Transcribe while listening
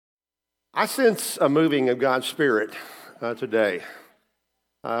I sense a moving of God's Spirit today.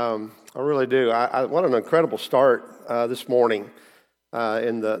 I really do. What an incredible start this morning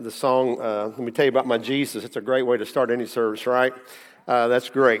in the song. Let me tell you about my Jesus. It's a great way to start any service, right? That's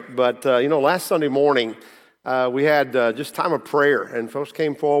great. But, last Sunday morning, we had just time of prayer, and folks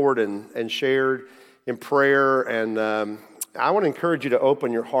came forward and shared in prayer. And I want to encourage you to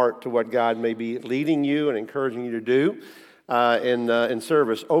open your heart to what God may be leading you and encouraging you to do. In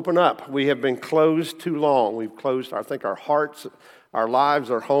service. Open up. We have been closed too long. We've closed, I think, our hearts, our lives,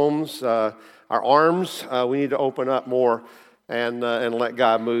 our homes, our arms. We need to open up more and let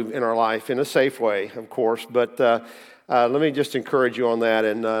God move in our life in a safe way, of course. But let me just encourage you on that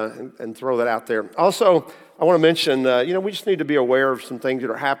and throw that out there. Also, I want to mention, we just need to be aware of some things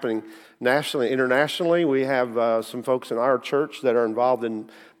that are happening nationally and internationally. We have some folks in our church that are involved in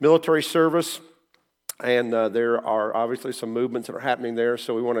military service. And there are obviously some movements that are happening there,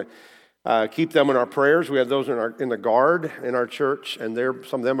 so we want to keep them in our prayers. We have those in the Guard in our church, and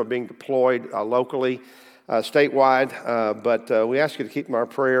some of them are being deployed locally, statewide. But we ask you to keep them in our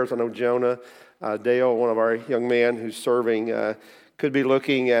prayers. I know Jonah Dale, one of our young men who's serving, could be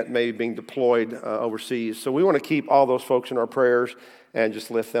looking at maybe being deployed overseas. So we want to keep all those folks in our prayers and just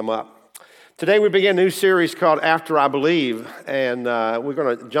lift them up. Today we begin a new series called After I Believe, and we're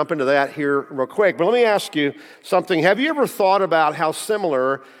going to jump into that here real quick. But let me ask you something. Have you ever thought about how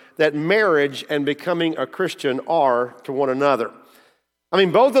similar that marriage and becoming a Christian are to one another? I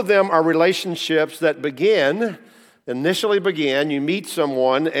mean, both of them are relationships that initially begin, you meet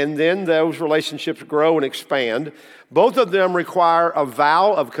someone, and then those relationships grow and expand. Both of them require a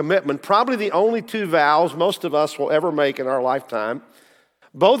vow of commitment, probably the only two vows most of us will ever make in our lifetime.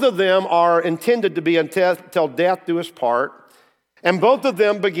 Both of them are intended to be until death do us part, and both of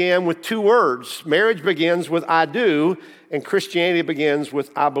them begin with two words. Marriage begins with I do, and Christianity begins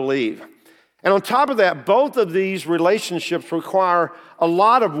with I believe. And on top of that, both of these relationships require a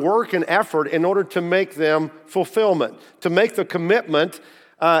lot of work and effort in order to make them fulfillment, to make the commitment.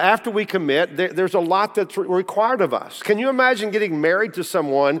 After we commit, there's a lot that's required of us. Can you imagine getting married to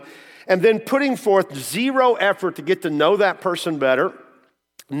someone and then putting forth zero effort to get to know that person better?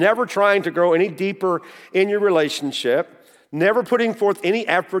 Never trying to grow any deeper in your relationship, never putting forth any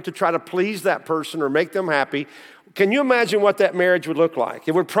effort to try to please that person or make them happy. Can you imagine what that marriage would look like?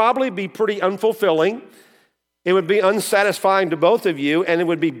 It would probably be pretty unfulfilling. It would be unsatisfying to both of you, and it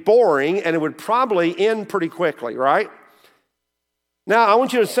would be boring, and it would probably end pretty quickly, right? Now, I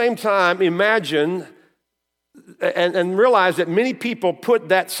want you at the same time imagine and realize that many people put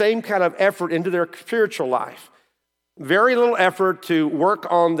that same kind of effort into their spiritual life. Very little effort to work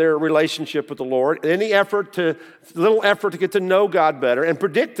on their relationship with the Lord, little effort to get to know God better, and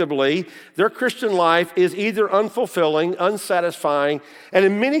predictably, their Christian life is either unfulfilling, unsatisfying, and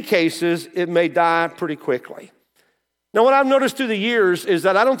in many cases, it may die pretty quickly. Now, what I've noticed through the years is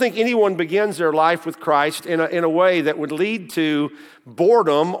that I don't think anyone begins their life with Christ in a way that would lead to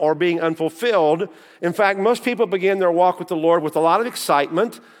boredom or being unfulfilled. In fact, most people begin their walk with the Lord with a lot of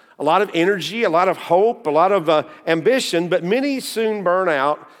excitement, a lot of energy, a lot of hope, a lot of ambition, but many soon burn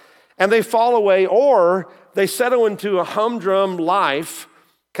out and they fall away, or they settle into a humdrum life,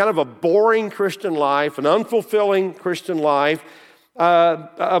 kind of a boring Christian life, an unfulfilling Christian life,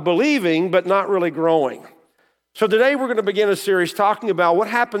 believing but not really growing. So today we're going to begin a series talking about what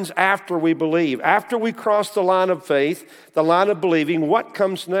happens after we believe. After we cross the line of faith, the line of believing, what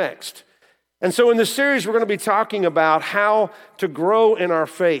comes next? And so in this series, we're going to be talking about how to grow in our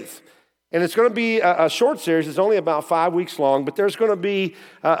faith. And it's going to be a short series. It's only about 5 weeks long, but there's going to be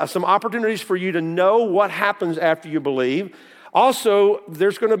some opportunities for you to know what happens after you believe. Also,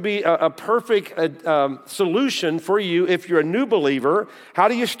 there's going to be a perfect solution for you if you're a new believer. How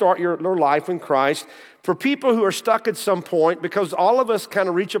do you start your life in Christ? For people who are stuck at some point, because all of us kind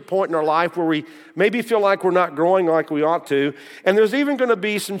of reach a point in our life where we maybe feel like we're not growing like we ought to. And there's even going to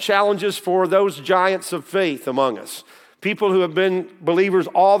be some challenges for those giants of faith among us. People who have been believers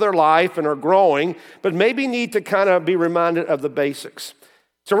all their life and are growing, but maybe need to kind of be reminded of the basics.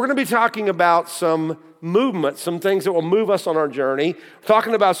 So we're going to be talking about some movement, some things that will move us on our journey. We're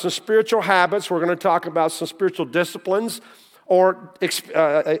talking about some spiritual habits. We're going to talk about some spiritual disciplines, or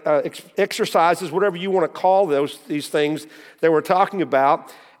exercises, whatever you want to call these things that we're talking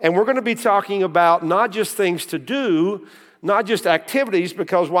about. And we're going to be talking about not just things to do, not just activities,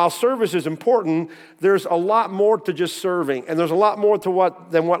 because while service is important, there's a lot more to just serving, and there's a lot more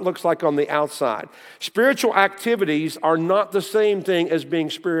than what looks like on the outside. Spiritual activities are not the same thing as being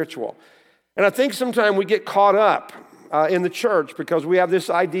spiritual. And I think sometimes we get caught up in the church because we have this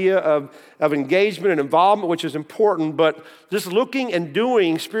idea of engagement and involvement, which is important, but just looking and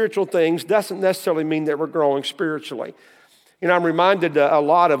doing spiritual things doesn't necessarily mean that we're growing spiritually. You know, I'm reminded a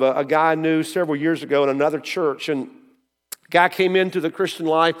lot of a guy I knew several years ago in another church, and a guy came into the Christian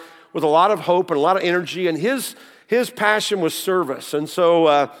life with a lot of hope and a lot of energy, and his passion was service. And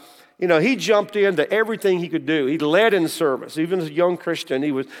so, he jumped into everything he could do. He led in service. Even as a young Christian,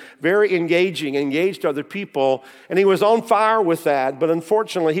 he was very engaged other people, and he was on fire with that. But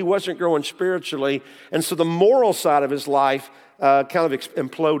unfortunately, he wasn't growing spiritually. And so the moral side of his life kind of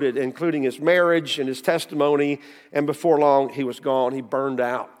imploded, including his marriage and his testimony. And before long, he was gone. He burned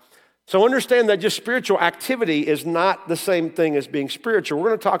out. So understand that just spiritual activity is not the same thing as being spiritual. We're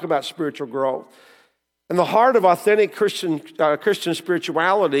going to talk about spiritual growth. And the heart of authentic Christian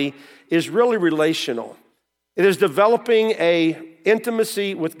spirituality is really relational. It is developing an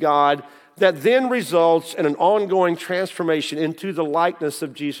intimacy with God that then results in an ongoing transformation into the likeness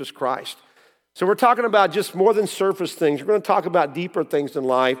of Jesus Christ. So we're talking about just more than surface things. We're going to talk about deeper things in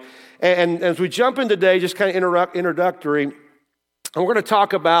life. And as we jump in today, just kind of introductory, and we're going to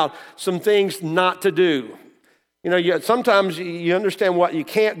talk about some things not to do. You know, sometimes you understand what you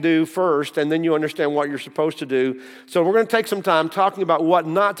can't do first, and then you understand what you're supposed to do. So we're going to take some time talking about what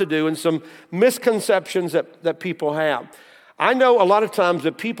not to do and some misconceptions that people have. I know a lot of times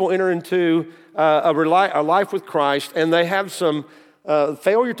that people enter into a life with Christ, and they have some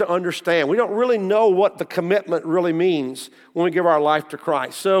failure to understand. We don't really know what the commitment really means when we give our life to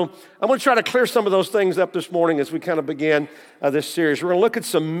Christ. So I'm going to try to clear some of those things up this morning as we kind of begin this series. We're going to look at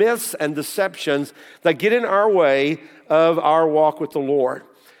some myths and deceptions that get in our way of our walk with the Lord.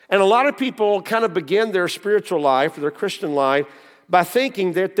 And a lot of people kind of begin their spiritual life, or their Christian life, by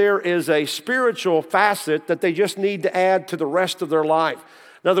thinking that there is a spiritual facet that they just need to add to the rest of their life.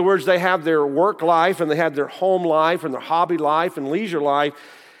 In other words, they have their work life and they have their home life and their hobby life and leisure life,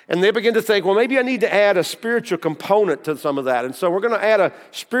 and they begin to think, well, maybe I need to add a spiritual component to some of that. And so we're going to add a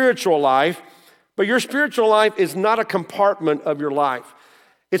spiritual life, but your spiritual life is not a compartment of your life.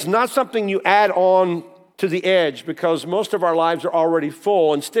 It's not something you add on to the edge because most of our lives are already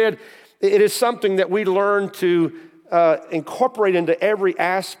full. Instead, it is something that we learn to incorporate into every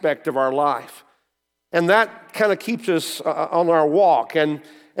aspect of our life. And that kind of keeps us on our walk. And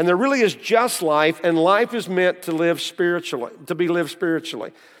there really is just life, and life is meant to live spiritually, to be lived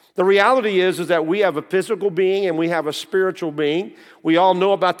spiritually. The reality is that we have a physical being and we have a spiritual being. We all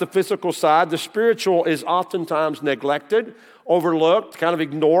know about the physical side. The spiritual is oftentimes neglected, overlooked, kind of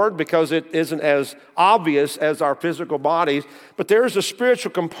ignored because it isn't as obvious as our physical bodies. But there is a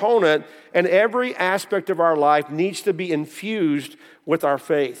spiritual component, and every aspect of our life needs to be infused with our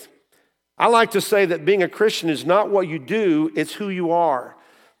faith. I like to say that being a Christian is not what you do, it's who you are.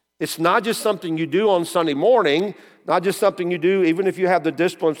 It's not just something you do on Sunday morning, not just something you do even if you have the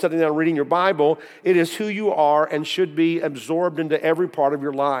discipline of sitting down and reading your Bible. It is who you are and should be absorbed into every part of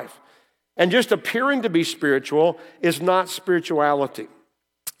your life. And just appearing to be spiritual is not spirituality.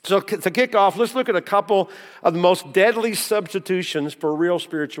 So to kick off, let's look at a couple of the most deadly substitutions for real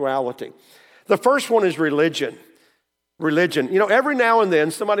spirituality. The first one is religion. Religion. You know, every now and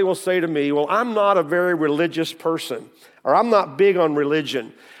then somebody will say to me, well, I'm not a very religious person, or I'm not big on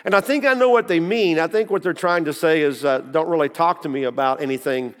religion. And I think I know what they mean. I think what they're trying to say is don't really talk to me about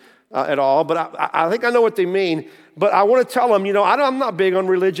anything at all. But I think I know what they mean. But I want to tell them, you know, I'm not big on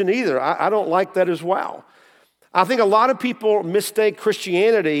religion either. I don't like that as well. I think a lot of people mistake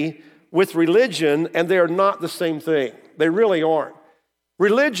Christianity with religion, and they are not the same thing. They really aren't.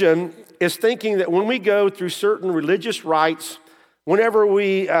 Religion is thinking that when we go through certain religious rites, whenever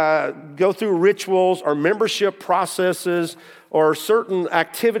we go through rituals or membership processes or certain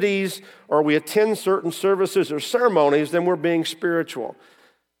activities, or we attend certain services or ceremonies, then we're being spiritual.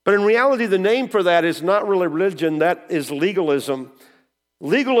 But in reality, the name for that is not really religion, that is legalism.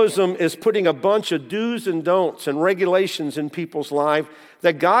 Legalism is putting a bunch of do's and don'ts and regulations in people's life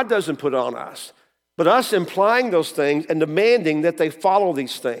that God doesn't put on us, but us implying those things and demanding that they follow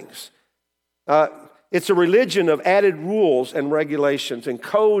these things. It's a religion of added rules and regulations and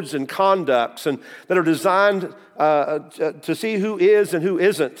codes and conducts and that are designed to see who is and who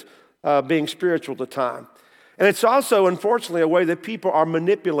isn't being spiritual at the time. And it's also, unfortunately, a way that people are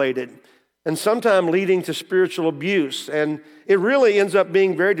manipulated and sometimes leading to spiritual abuse. And it really ends up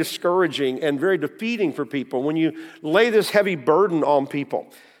being very discouraging and very defeating for people when you lay this heavy burden on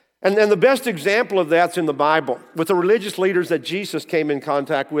people. And the best example of that's in the Bible, with the religious leaders that Jesus came in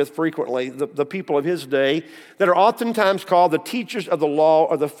contact with frequently, the people of his day, that are oftentimes called the teachers of the law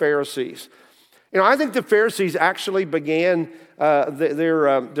or the Pharisees. I think the Pharisees actually began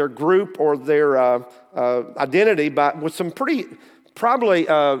their group or their identity with some pretty probably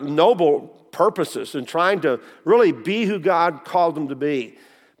noble purposes in trying to really be who God called them to be.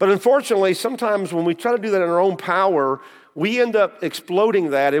 But unfortunately, sometimes when we try to do that in our own power, we end up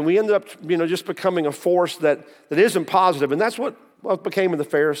exploding that, and we end up just becoming a force that isn't positive. And that's what became of the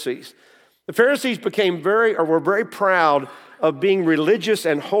Pharisees. The Pharisees were very proud of being religious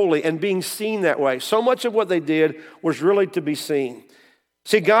and holy and being seen that way. So much of what they did was really to be seen.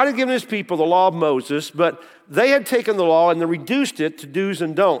 See, God had given his people the law of Moses, but they had taken the law and they reduced it to do's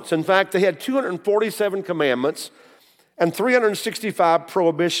and don'ts. In fact, they had 247 commandments and 365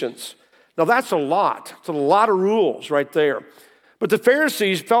 prohibitions. Now that's a lot. It's a lot of rules right there. But the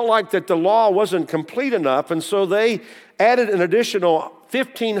Pharisees felt like that the law wasn't complete enough, and so they added an additional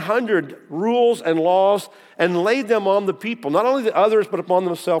 1,500 rules and laws and laid them on the people, not only the others, but upon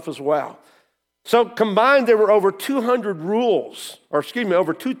themselves as well. So combined, there were over 200 rules,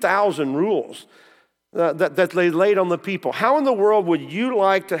 over 2,000 rules that they laid on the people. How in the world would you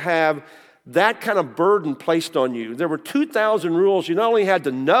like to have that kind of burden placed on you? There were 2,000 rules. You not only had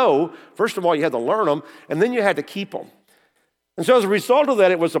to know, first of all, you had to learn them, and then you had to keep them. And so as a result of that,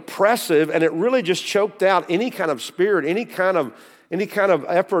 it was oppressive, and it really just choked out any kind of spirit, any kind of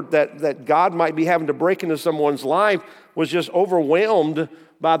effort that God might be having to break into someone's life was just overwhelmed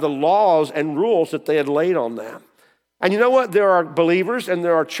by the laws and rules that they had laid on them. And you know what? There are believers and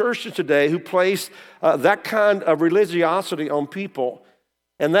there are churches today who place that kind of religiosity on people,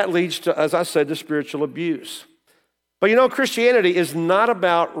 and that leads to, as I said, to spiritual abuse. But Christianity is not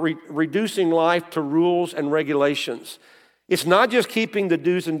about reducing life to rules and regulations. It's not just keeping the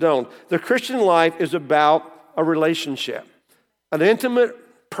do's and don'ts. The Christian life is about a relationship, an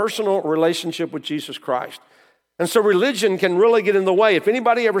intimate, personal relationship with Jesus Christ. And so religion can really get in the way. If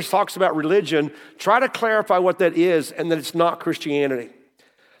anybody ever talks about religion, try to clarify what that is and that it's not Christianity.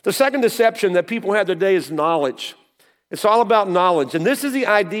 The second deception that people have today is knowledge. It's all about knowledge. And this is the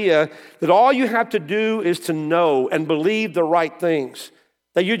idea that all you have to do is to know and believe the right things.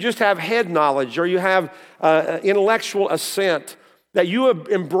 That you just have head knowledge, or you have intellectual assent, that you have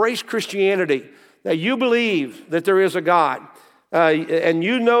embraced Christianity, that you believe that there is a God, and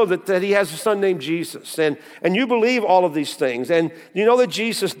you know that he has a son named Jesus, and you believe all of these things, and you know that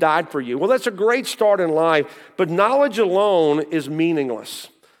Jesus died for you. Well, that's a great start in life, but knowledge alone is meaningless.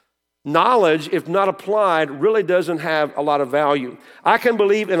 Knowledge, if not applied, really doesn't have a lot of value. I can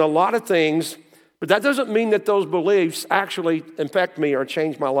believe in a lot of things, but that doesn't mean that those beliefs actually affect me or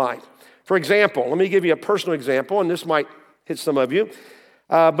change my life. For example, let me give you a personal example, and this might hit some of you.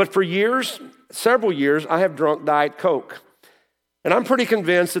 But for several years, I have drunk Diet Coke. And I'm pretty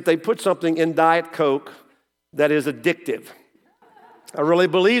convinced that they put something in Diet Coke that is addictive. I really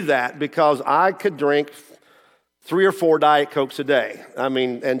believe that because I could drink 3 or 4 Diet Cokes a day.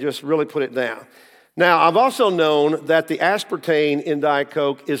 And just really put it down. Now, I've also known that the aspartame in Diet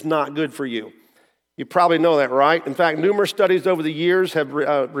Coke is not good for you. You probably know that, right? In fact, numerous studies over the years have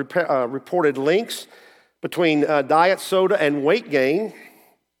reported links between diet soda and weight gain,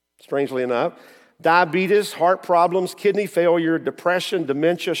 strangely enough, diabetes, heart problems, kidney failure, depression,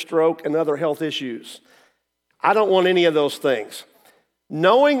 dementia, stroke, and other health issues. I don't want any of those things.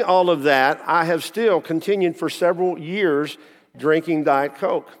 Knowing all of that, I have still continued for several years drinking Diet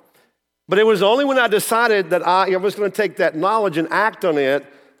Coke. But it was only when I decided that I was going to take that knowledge and act on it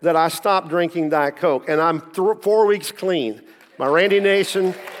that I stopped drinking Diet Coke. And I'm 4 weeks clean. My Randy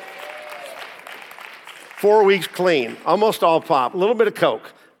Nation, 4 weeks clean. Almost all pop. A little bit of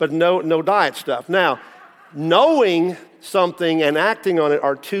Coke, but no diet stuff. Now, knowing something and acting on it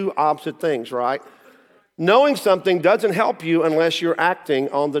are two opposite things, right? Knowing something doesn't help you unless you're acting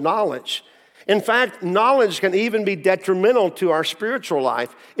on the knowledge. In fact, knowledge can even be detrimental to our spiritual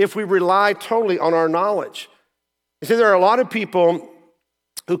life if we rely totally on our knowledge. You see, there are a lot of people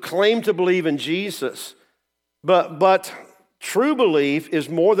who claim to believe in Jesus, but true belief is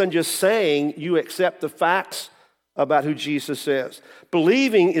more than just saying you accept the facts about who Jesus is.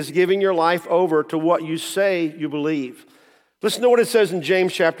 Believing is giving your life over to what you say you believe. Listen to what it says in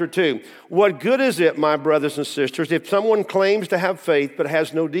James chapter 2. What good is it, my brothers and sisters, if someone claims to have faith but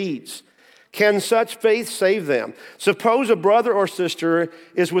has no deeds? Can such faith save them? Suppose a brother or sister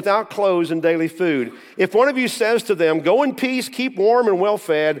is without clothes and daily food. If one of you says to them, go in peace, keep warm and well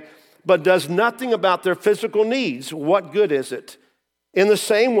fed, but does nothing about their physical needs, what good is it? In the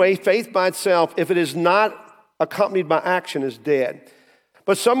same way, faith by itself, if it is not accompanied by action, is dead.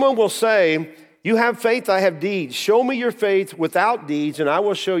 But someone will say, You have faith, I have deeds. Show me your faith without deeds, and I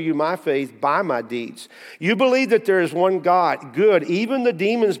will show you my faith by my deeds. You believe that there is one God. Good. Even the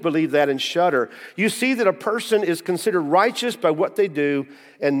demons believe that and shudder. You see that a person is considered righteous by what they do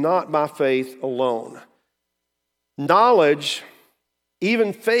and not by faith alone. Knowledge,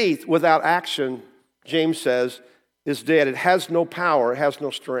 even faith without action, James says, is dead. It has no power. It has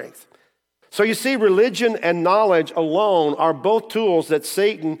no strength. So you see, religion and knowledge alone are both tools that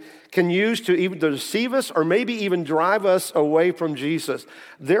Satan can use to either deceive us or maybe even drive us away from Jesus.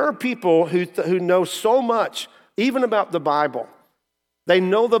 There are people who know so much, even about the Bible. They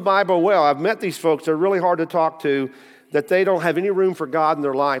know the Bible well. I've met these folks. They're really hard to talk to, that they don't have any room for God in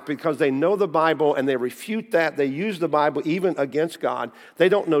their life because they know the Bible and they refute that. They use the Bible even against God. They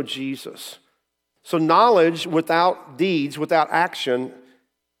don't know Jesus. So knowledge without deeds, without action,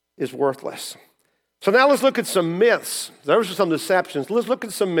 is worthless. So now let's look at some myths. Those are some deceptions. Let's look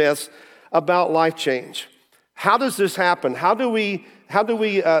at some myths about life change. How does this happen? How do we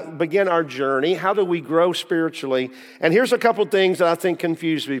begin our journey? How do we grow spiritually? And here's a couple things that I think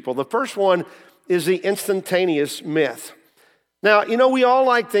confuse people. The first one is the instantaneous myth. Now, we all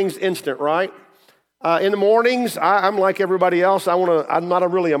like things instant, right? In the mornings, I'm like everybody else. I'm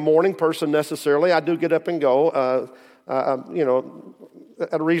not really a morning person necessarily. I do get up and go,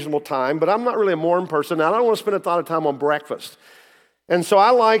 at a reasonable time, but I'm not really a morning person. I don't want to spend a lot of time on breakfast. And so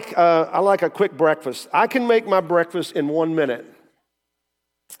I like a quick breakfast. I can make my breakfast in 1 minute.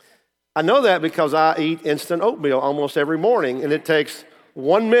 I know that because I eat instant oatmeal almost every morning, and it takes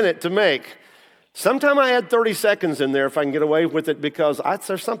 1 minute to make. Sometimes I add 30 seconds in there if I can get away with it because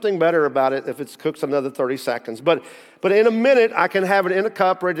there's something better about it if it cooks another 30 seconds. But in a minute, I can have it in a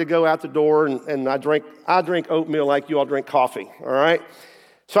cup ready to go out the door, and I drink oatmeal like you all drink coffee, all right?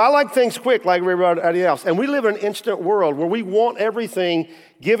 So I like things quick like everybody else. And we live in an instant world where we want everything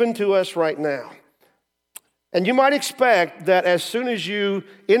given to us right now. And you might expect that as soon as you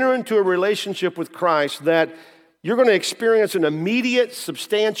enter into a relationship with Christ, that you're going to experience an immediate,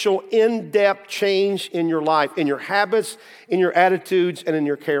 substantial, in-depth change in your life, in your habits, in your attitudes, and in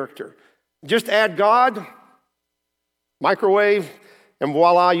your character. Just add God, microwave, and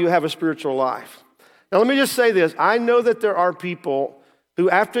voila, you have a spiritual life. Now let me just say this. I know that there are people who,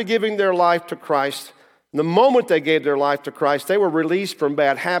 after giving their life to Christ, the moment they gave their life to Christ, they were released from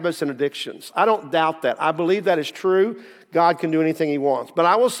bad habits and addictions. I don't doubt that. I believe that is true. God can do anything he wants. But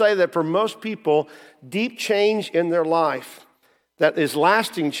I will say that for most people, deep change in their life that is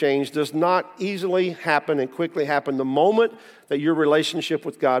lasting change does not easily happen and quickly happen the moment that your relationship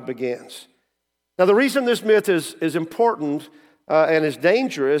with God begins. Now, the reason this myth is important and is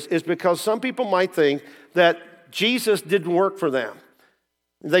dangerous is because some people might think that Jesus didn't work for them.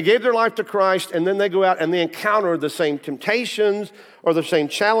 They gave their life to Christ, and then they go out and they encounter the same temptations or the same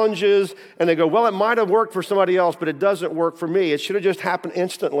challenges, and they go, well, it might have worked for somebody else, but it doesn't work for me. It should have just happened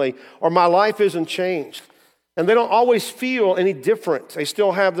instantly, or my life isn't changed. And they don't always feel any different. They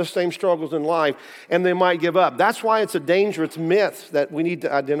still have the same struggles in life, and they might give up. That's why it's a dangerous myth that we need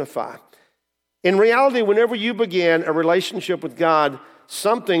to identify. In reality, whenever you begin a relationship with God,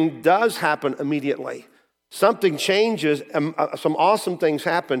 something does happen immediately. Something changes, some awesome things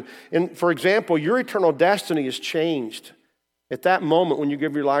happen. And for example, your eternal destiny is changed at that moment when you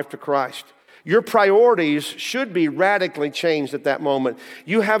give your life to Christ. Your priorities should be radically changed at that moment.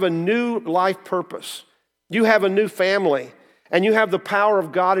 You have a new life purpose. You have a new family, and you have the power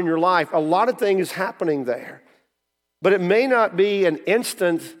of God in your life. A lot of things happening there. But it may not be an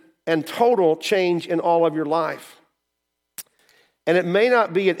instant and total change in all of your life. And it may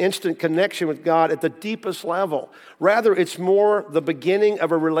not be an instant connection with God at the deepest level. Rather, it's more the beginning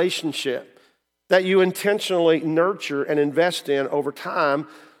of a relationship that you intentionally nurture and invest in over time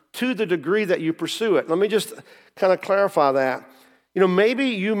to the degree that you pursue it. Let me just kind of clarify that. Maybe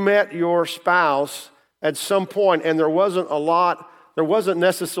you met your spouse at some point and there wasn't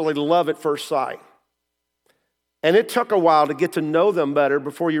necessarily love at first sight. And it took a while to get to know them better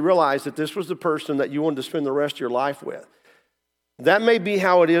before you realized that this was the person that you wanted to spend the rest of your life with. That may be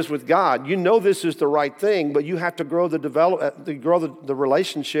how it is with God. You know this is the right thing, but you have to grow the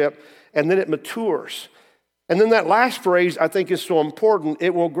relationship, and then it matures. And then that last phrase I think is so important.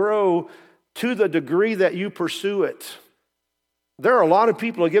 It will grow to the degree that you pursue it. There are a lot of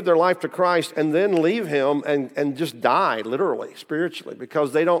people who give their life to Christ and then leave him and just die, literally, spiritually,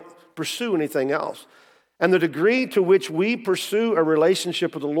 because they don't pursue anything else. And the degree to which we pursue a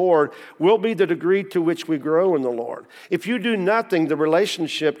relationship with the Lord will be the degree to which we grow in the Lord. If you do nothing, the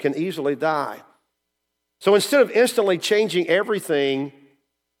relationship can easily die. So instead of instantly changing everything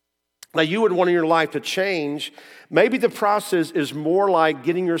that you would want in your life to change, maybe the process is more like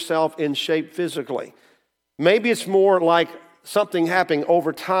getting yourself in shape physically. Maybe it's more like something happening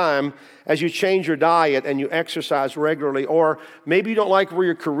over time as you change your diet and you exercise regularly. Or maybe you don't like where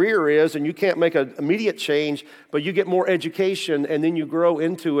your career is and you can't make an immediate change, but you get more education and then you grow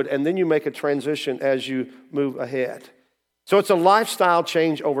into it and then you make a transition as you move ahead. So it's a lifestyle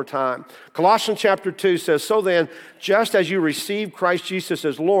change over time. Colossians chapter 2 says, "So then, just as you received Christ Jesus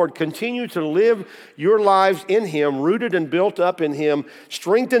as Lord, continue to live your lives in Him, rooted and built up in Him,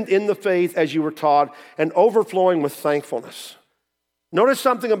 strengthened in the faith as you were taught, and overflowing with thankfulness." Notice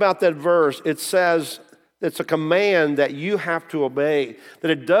something about that verse. It says it's a command that you have to obey,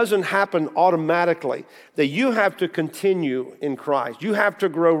 that it doesn't happen automatically, that you have to continue in Christ. You have to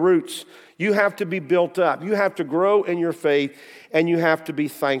grow roots. You have to be built up. You have to grow in your faith, and you have to be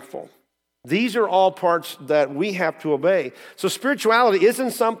thankful. These are all parts that we have to obey. So spirituality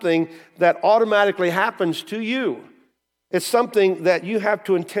isn't something that automatically happens to you. It's something that you have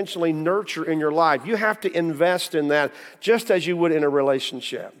to intentionally nurture in your life. You have to invest in that just as you would in a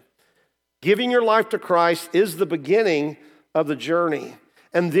relationship. Giving your life to Christ is the beginning of the journey,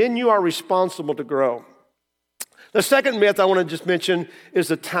 and then you are responsible to grow. The second myth I want to just mention is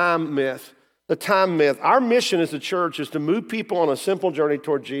the time myth. The time myth. Our mission as a church is to move people on a simple journey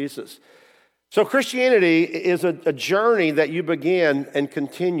toward Jesus. So Christianity is a journey that you begin and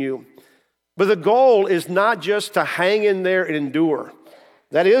continue. But the goal is not just to hang in there and endure.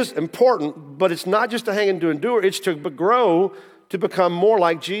 That is important, but it's not just to hang in to endure. It's to grow to become more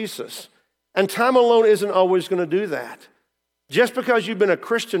like Jesus. And time alone isn't always going to do that. Just because you've been a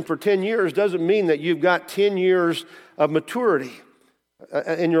Christian for 10 years doesn't mean that you've got 10 years of maturity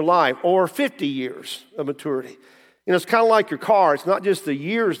in your life or 50 years of maturity. You know, it's kind of like your car. It's not just the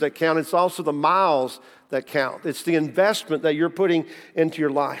years that count, it's also the miles that count. It's the investment that you're putting into your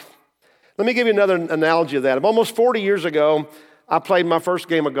life. Let me give you another analogy of that. Almost 40 years ago, I played my first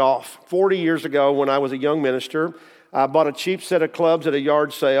game of golf. 40 years ago, when I was a young minister, I bought a cheap set of clubs at a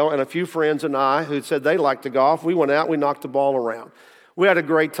yard sale, and a few friends and I who said they liked to golf, we went out, we knocked the ball around. We had a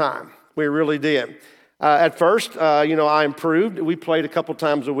great time. We really did. At first, I improved. We played a couple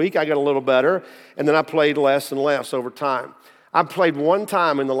times a week. I got a little better, and then I played less and less over time. I played one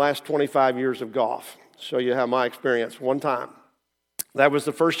time in the last 25 years of golf. Show you how my experience, one time. That was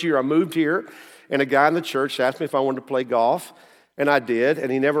the first year I moved here, and a guy in the church asked me if I wanted to play golf, and I did,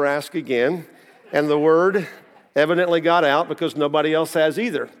 and he never asked again. And the word evidently got out because nobody else has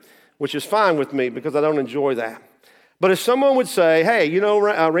either, which is fine with me because I don't enjoy that. But if someone would say, "Hey,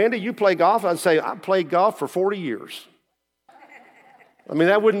 Randy, you play golf?" I'd say, "I played golf for 40 years. I mean,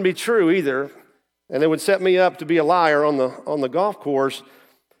 that wouldn't be true either, and it would set me up to be a liar on the golf course,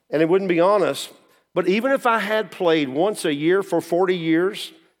 and it wouldn't be honest. But even if I had played once a year for 40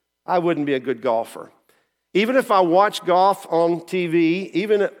 years, I wouldn't be a good golfer. Even if I watched golf on TV,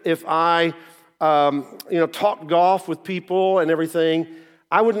 even if I talked golf with people and everything,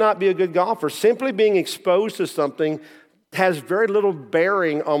 I would not be a good golfer. Simply being exposed to something has very little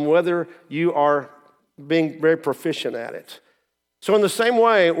bearing on whether you are being very proficient at it. So in the same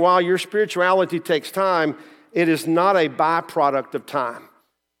way, while your spirituality takes time, it is not a byproduct of time.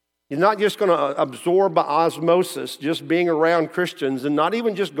 You're not just going to absorb by osmosis, just being around Christians and not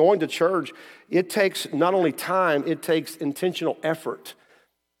even just going to church. It takes not only time, it takes intentional effort.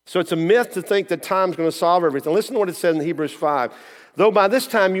 So it's a myth to think that time's going to solve everything. Listen to what it said in Hebrews 5. "Though by this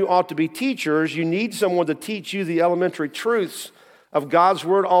time you ought to be teachers, you need someone to teach you the elementary truths of God's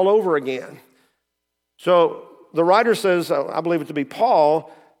word all over again." So the writer says, I believe it to be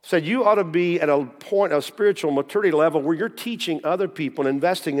Paul, said you ought to be at a point of spiritual maturity level where you're teaching other people and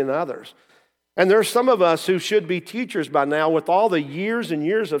investing in others. And there are some of us who should be teachers by now with all the years and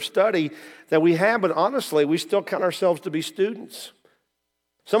years of study that we have, but honestly, we still count ourselves to be students.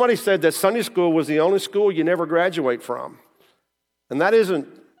 Somebody said that Sunday school was the only school you never graduate from. And that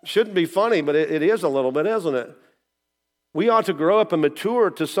shouldn't be funny, but it is a little bit, isn't it? We ought to grow up and mature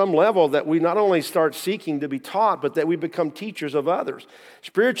to some level that we not only start seeking to be taught, but that we become teachers of others.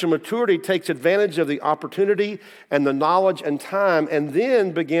 Spiritual maturity takes advantage of the opportunity and the knowledge and time and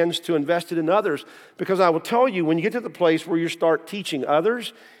then begins to invest it in others. Because I will tell you, when you get to the place where you start teaching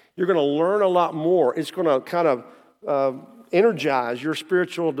others, you're going to learn a lot more. It's going to kind of energize your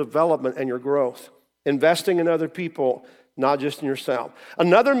spiritual development and your growth. Investing in other people, not just in yourself.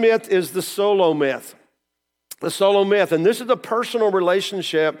 Another myth is the solo myth. The solo myth, and this is a personal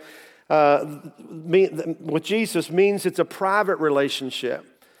relationship with Jesus, means it's a private relationship.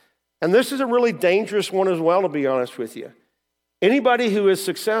 And this is a really dangerous one as well, to be honest with you. Anybody who is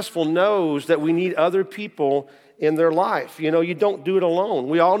successful knows that we need other people in their life. You know, you don't do it alone.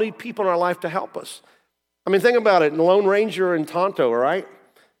 We all need people in our life to help us. I mean, think about it. The Lone Ranger and Tonto, all right?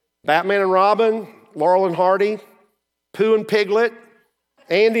 Batman and Robin, Laurel and Hardy, Pooh and Piglet,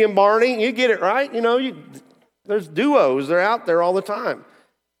 Andy and Barney. You get it, right? You know, there's duos. They're out there all the time.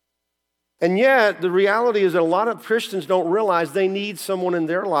 And yet, the reality is that a lot of Christians don't realize they need someone in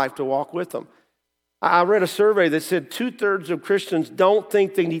their life to walk with them. I read a survey that said 2/3 of Christians don't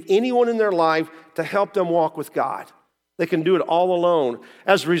think they need anyone in their life to help them walk with God. They can do it all alone.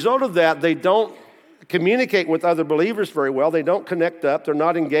 As a result of that, they don't communicate with other believers very well. They don't connect up. They're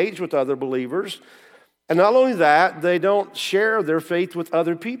not engaged with other believers. And not only that, they don't share their faith with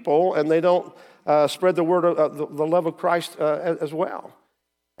other people, and they don't spread the word of the love of Christ as well.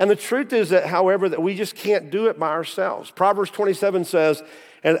 And the truth is that, however, that we just can't do it by ourselves. Proverbs 27 says,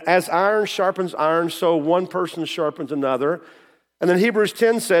 and as iron sharpens iron, so one person sharpens another. And then Hebrews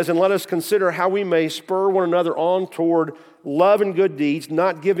 10 says, and let us consider how we may spur one another on toward love and good deeds,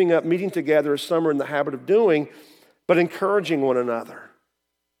 not giving up meeting together as some are in the habit of doing, but encouraging one another.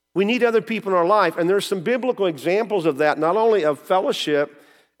 We need other people in our life, and there's some biblical examples of that, not only of fellowship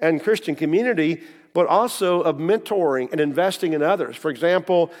and Christian community, but also of mentoring and investing in others. For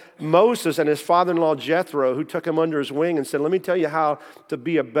example, Moses and his father-in-law Jethro, who took him under his wing and said, let me tell you how to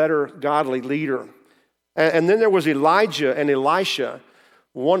be a better godly leader. And then there was Elijah and Elisha,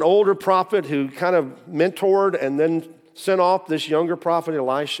 one older prophet who kind of mentored and then sent off this younger prophet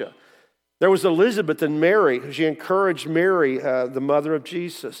Elisha. There was Elizabeth and Mary, who she encouraged Mary, the mother of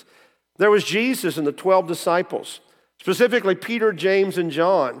Jesus. There was Jesus and the 12 disciples. Specifically, Peter, James, and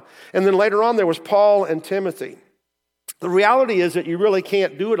John. And then later on, there was Paul and Timothy. The reality is that you really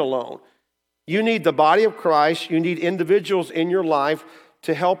can't do it alone. You need the body of Christ. You need individuals in your life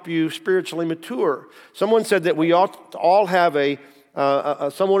to help you spiritually mature. Someone said that we ought to all have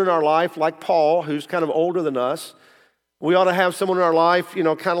someone in our life like Paul, who's kind of older than us. We ought to have someone in our life, you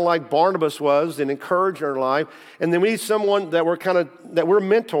know, kind of like Barnabas was, an encourager in our life. And then we need someone that we're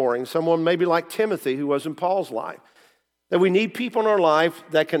mentoring, someone maybe like Timothy, who was in Paul's life. That we need people in our life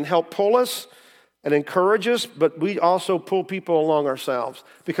that can help pull us and encourage us, but we also pull people along ourselves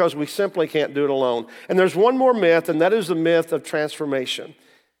because we simply can't do it alone. And there's one more myth, and that is the myth of transformation.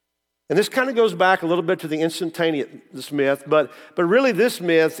 And this kind of goes back a little bit to the instantaneous myth, but really this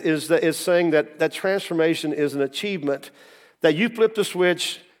myth is saying that transformation is an achievement, that you flip the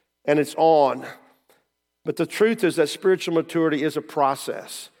switch and it's on. But the truth is that spiritual maturity is a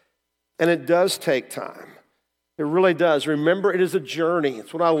process, and it does take time. It really does. Remember, it is a journey.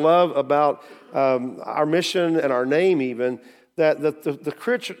 It's what I love about our mission and our name even, that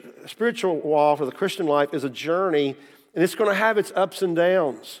the spiritual walk or the Christian life is a journey, and it's going to have its ups and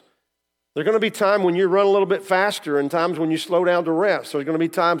downs. There's going to be times when you run a little bit faster and times when you slow down to rest. There's going to be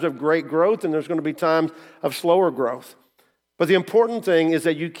times of great growth, and there's going to be times of slower growth. But the important thing is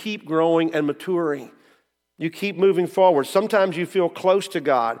that you keep growing and maturing. You keep moving forward. Sometimes you feel close to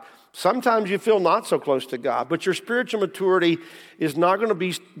God. Sometimes you feel not so close to God, but your spiritual maturity is not going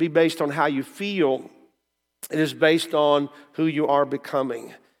to be based on how you feel. It is based on who you are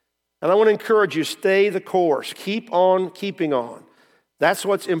becoming. And I want to encourage you, stay the course. Keep on keeping on. That's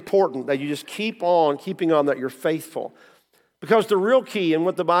what's important, that you just keep on keeping on, that you're faithful. Because the real key in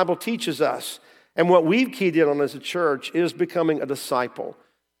what the Bible teaches us and what we've keyed in on as a church is becoming a disciple.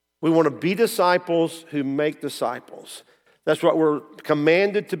 We want to be disciples who make disciples. That's what we're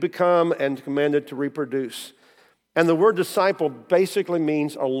commanded to become and commanded to reproduce. And the word disciple basically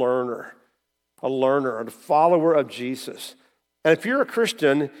means a learner, a follower of Jesus. And if you're a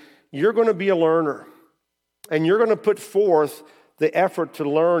Christian, you're going to be a learner. And you're going to put forth the effort to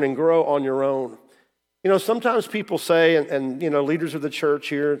learn and grow on your own. You know, sometimes people say, and you know, leaders of the church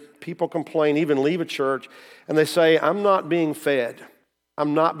here, people complain, even leave a church, and they say, I'm not being fed.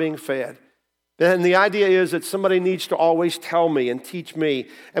 I'm not being fed. And the idea is that somebody needs to always tell me and teach me.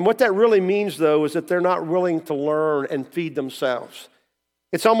 And what that really means, though, is that they're not willing to learn and feed themselves.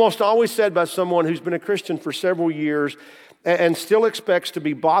 It's almost always said by someone who's been a Christian for several years and still expects to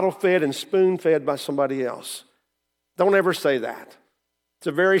be bottle-fed and spoon-fed by somebody else. Don't ever say that. It's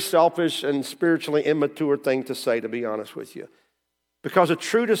a very selfish and spiritually immature thing to say, to be honest with you. Because a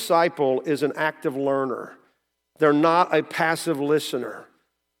true disciple is an active learner. They're not a passive listener.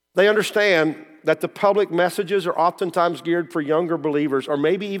 They understand that the public messages are oftentimes geared for younger believers or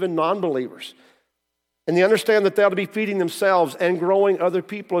maybe even non-believers. And they understand that they ought to be feeding themselves and growing other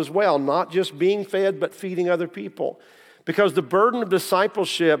people as well, not just being fed, but feeding other people. Because the burden of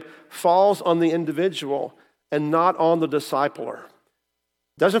discipleship falls on the individual and not on the discipler.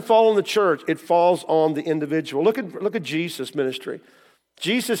 It doesn't fall on the church, it falls on the individual. Look at Jesus' ministry.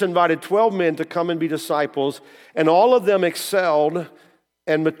 Jesus invited 12 men to come and be disciples, and all of them excelled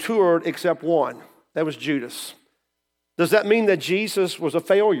and matured except one. That was Judas. Does that mean that Jesus was a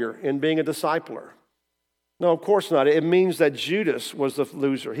failure in being a discipler? No, of course not. It means that Judas was the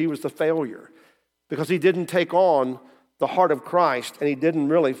loser. He was the failure because he didn't take on the heart of Christ and he didn't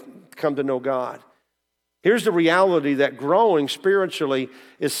really come to know God. Here's the reality that growing spiritually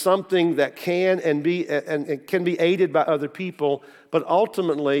is something that can be aided by other people, but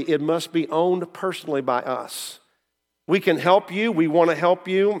ultimately it must be owned personally by us. We can help you. We want to help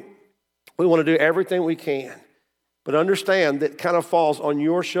you. We want to do everything we can. But understand that it kind of falls on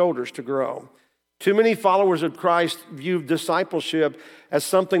your shoulders to grow. Too many followers of Christ view discipleship as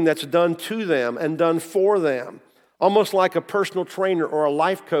something that's done to them and done for them. Almost like a personal trainer or a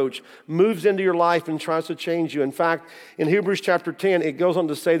life coach moves into your life and tries to change you. In fact, in Hebrews chapter 10, it goes on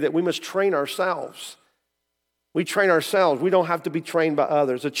to say that we must train ourselves. We train ourselves. We don't have to be trained by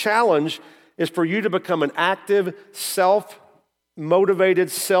others. The challenge is for you to become an active, self-motivated,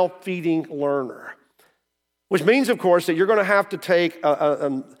 self-feeding learner. Which means, of course, that you're going to have to take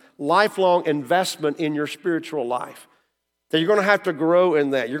a lifelong investment in your spiritual life. That you're going to have to grow in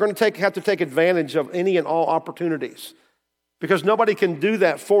that. You're going to have to take advantage of any and all opportunities because nobody can do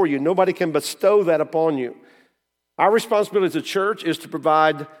that for you. Nobody can bestow that upon you. Our responsibility as a church is to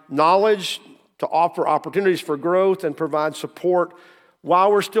provide knowledge, to offer opportunities for growth, and provide support while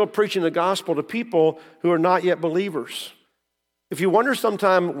we're still preaching the gospel to people who are not yet believers. If you wonder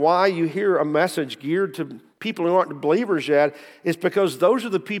sometime why you hear a message geared to people who aren't believers yet, it's because those are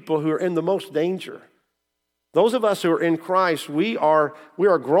the people who are in the most danger. Those of us who are in Christ, we are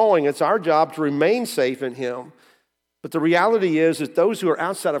growing. It's our job to remain safe in Him. But the reality is that those who are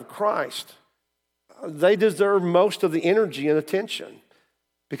outside of Christ, they deserve most of the energy and attention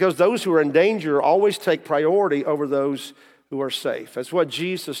because those who are in danger always take priority over those who are safe. That's what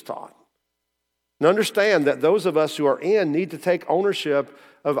Jesus taught. And understand that those of us who are in need to take ownership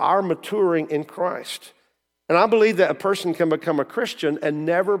of our maturing in Christ. And I believe that a person can become a Christian and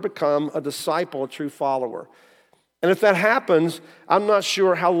never become a disciple, a true follower. And if that happens, I'm not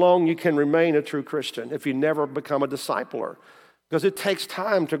sure how long you can remain a true Christian if you never become a discipler. Because it takes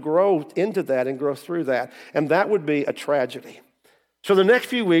time to grow into that and grow through that. And that would be a tragedy. So the next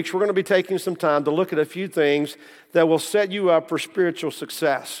few weeks, we're going to be taking some time to look at a few things that will set you up for spiritual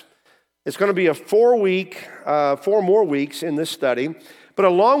success. It's going to be a 4 more weeks in this study. But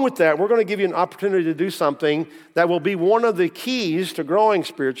along with that, we're going to give you an opportunity to do something that will be one of the keys to growing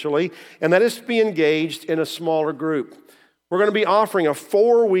spiritually, and that is to be engaged in a smaller group. We're going to be offering a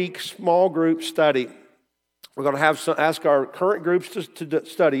 4-week small group study. We're going to ask our current groups to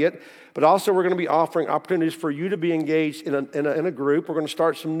study it, but also we're going to be offering opportunities for you to be engaged in a group. We're going to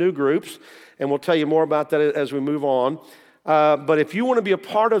start some new groups, and we'll tell you more about that as we move on. But if you want to be a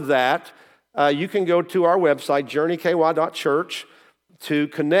part of that, you can go to our website, journeyky.church, to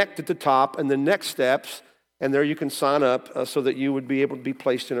connect at the top and the next steps, and there you can sign up so that you would be able to be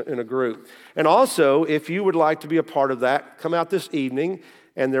placed in a group. And also, if you would like to be a part of that, come out this evening,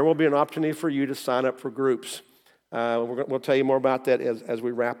 and there will be an opportunity for you to sign up for groups. We'll tell you more about that as we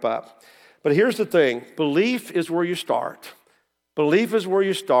wrap up. But here's the thing. Belief is where you start. Belief is where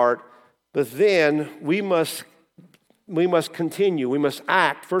you start, but then we must continue. We must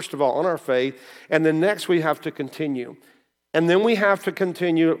act, first of all, on our faith, and then next we have to continue. And then we have to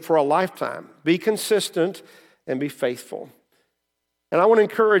continue for a lifetime. Be consistent and be faithful. And I want to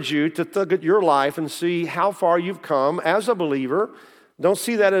encourage you to look at your life and see how far you've come as a believer. Don't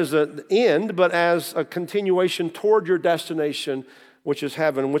see that as an end, but as a continuation toward your destination, which is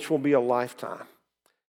heaven, which will be a lifetime.